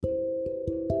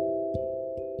Good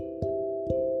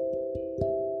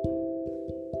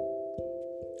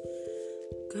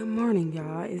morning,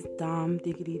 y'all. It's Dom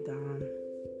Diggity Dom,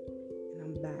 and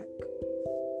I'm back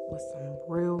with some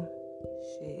real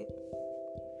shit.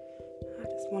 I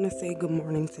just want to say good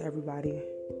morning to everybody,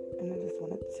 and I just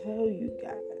want to tell you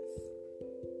guys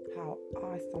how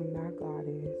awesome my God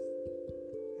is.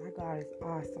 My God is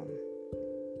awesome.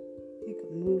 He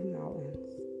can move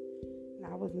mountains, and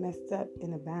I was messed up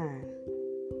in a bind,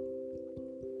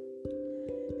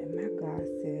 and my God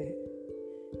said,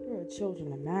 "You're a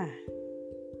children of mine.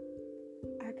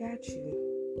 I got you."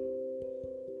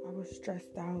 I was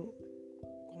stressed out,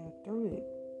 going through it,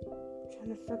 trying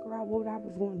to figure out what I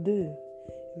was going to do.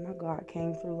 And my God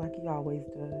came through like he always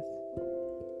does.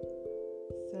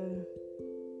 So,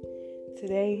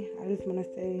 today, I just want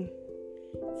to say,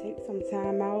 take some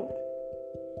time out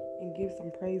and give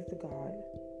some praise to God.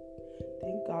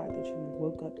 Thank God that you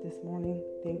woke up this morning.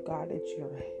 Thank God that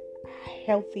you're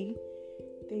healthy.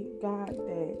 Thank God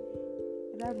that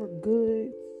whatever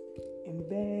goods and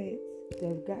bads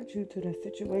that got you to the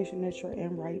situation that you're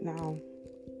in right now,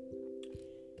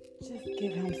 just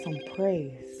give him some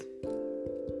praise.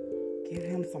 Give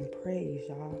him some praise,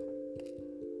 y'all.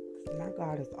 Because my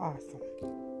God is awesome.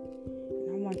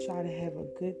 And I want y'all to have a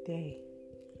good day.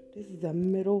 This is the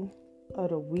middle of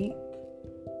the week.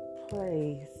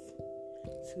 Praise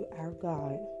to our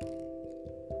God.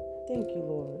 Thank you,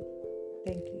 Lord.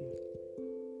 Thank you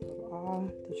for all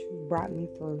that you brought me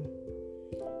through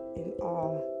and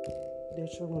all that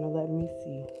you're going to let me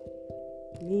see.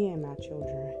 Me and my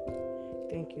children.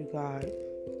 Thank you, God.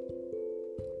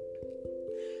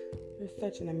 You're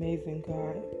such an amazing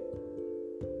God.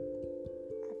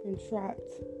 I've been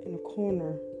trapped in a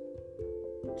corner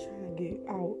trying to get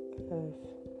out of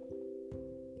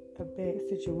a bad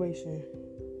situation.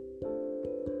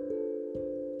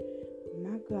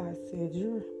 My God said,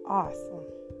 "You're awesome.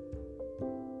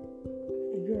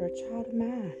 And you're a child of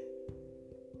mine.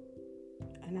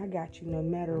 And I got you no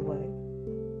matter what."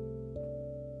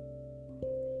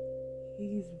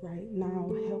 He's right now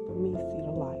helping me see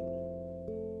the light.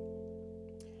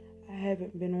 I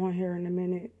haven't been on here in a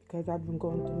minute because I've been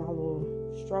going through my little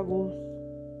struggles.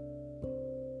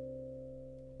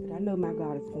 But I know my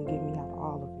God is going to get me out of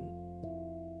all of it.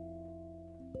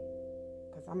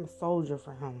 Because I'm a soldier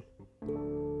for him.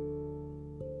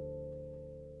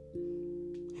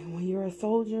 And when you're a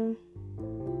soldier,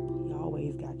 he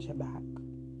always got your back.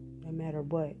 No matter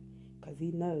what. Because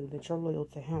he knows that you're loyal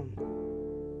to him.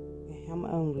 And him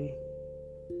only.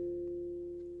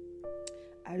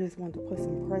 I just want to put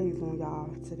some praise on y'all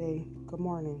today. Good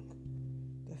morning.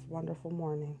 This wonderful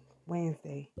morning.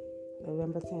 Wednesday,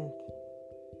 November 10th.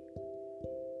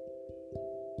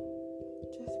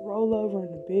 Just roll over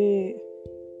in the bed.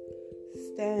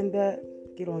 Stand up.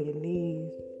 Get on your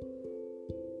knees.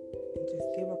 And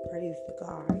just give a praise to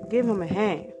God. Give him a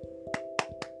hand.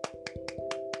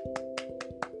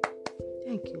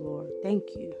 Thank you, Lord.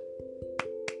 Thank you.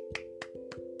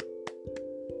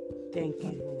 Thank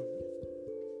you, Lord.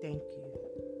 Thank you.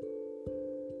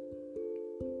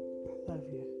 I love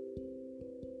you.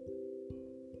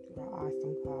 You're an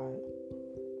awesome God.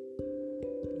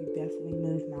 You definitely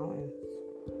move mountains.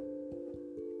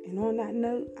 And on that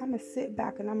note, I'm going to sit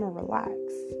back and I'm going to relax.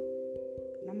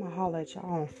 And I'm going to holler at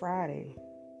y'all on Friday.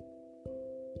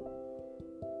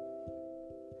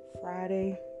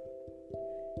 Friday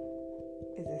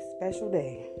is a special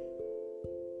day.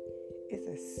 It's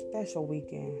a special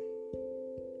weekend.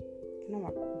 And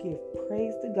I'm going to give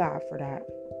praise to God for that.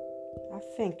 I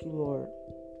thank you, Lord,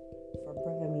 for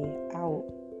bringing me out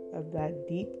of that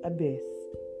deep abyss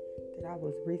that I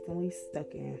was recently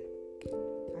stuck in.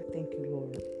 I thank you,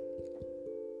 Lord.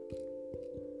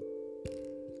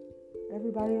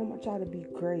 Everybody, I want y'all to be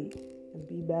great and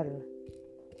be better.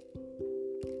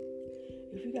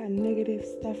 If you got negative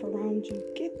stuff around you,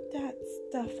 get that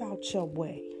stuff out your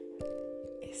way.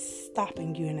 It's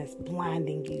stopping you and it's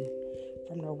blinding you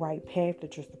from the right path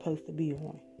that you're supposed to be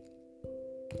on.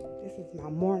 This is my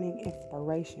morning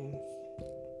inspirations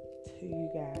to you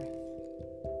guys.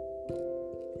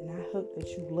 And I hope that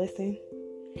you listen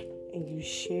and you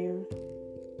share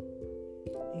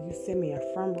and you send me a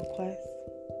friend request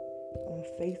on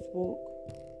Facebook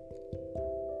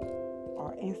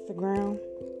or Instagram.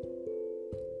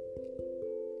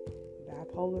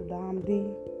 Bipolar Dom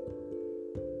D.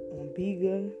 On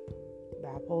Biga,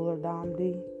 Bipolar Dom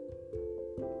D.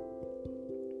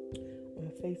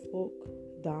 On Facebook,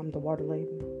 Dom the Water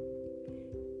Lady.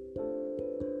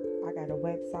 I got a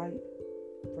website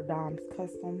for Dom's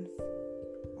Customs.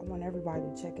 I want everybody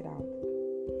to check it out.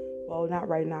 Well, not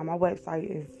right now. My website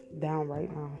is down right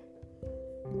now.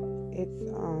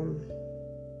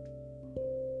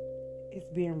 It's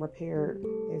being repaired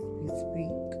as we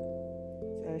speak.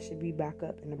 So it should be back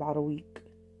up in about a week.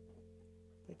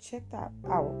 But check that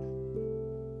out.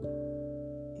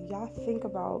 Y'all think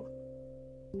about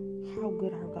how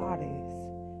good our God is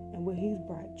and what He's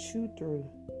brought you through.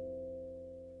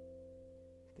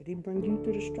 Did He bring you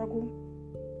through the struggle?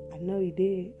 I know He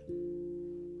did.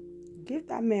 Give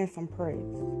that man some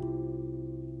praise.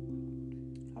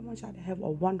 I want y'all to have a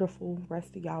wonderful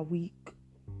rest of y'all week.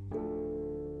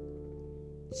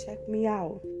 Check me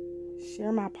out.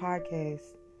 Share my podcast.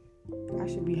 I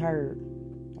should be heard.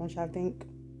 Don't y'all think?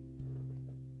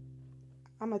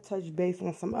 I'm going to touch base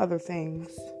on some other things.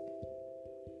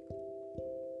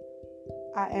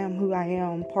 I Am Who I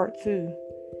Am Part 2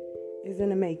 is in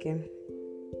the making.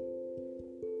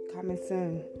 Coming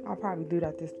soon. I'll probably do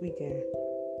that this weekend.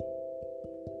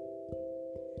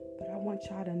 But I want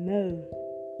y'all to know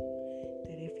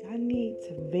that if y'all need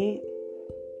to vent,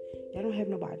 y'all don't have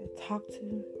nobody to talk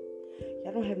to,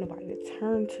 y'all don't have nobody to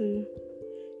turn to,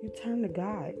 you turn to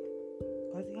God,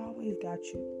 because He always got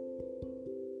you,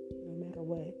 no matter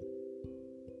what.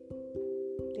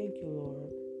 Thank you,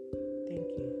 Lord. Thank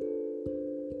you.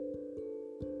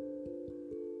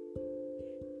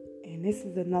 And this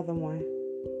is another one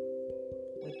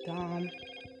with Dom,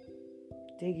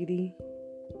 Diggity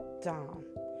Dom,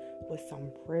 with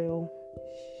some real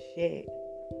shit.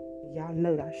 Y'all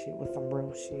know that shit was some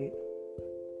real shit.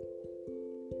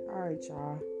 Alright,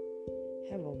 y'all.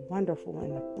 Have a wonderful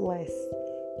and a blessed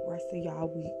rest of y'all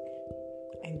week.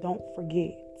 And don't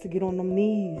forget to get on them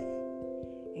knees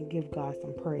and give God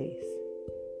some praise.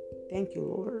 Thank you,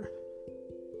 Lord.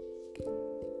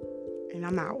 And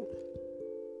I'm out.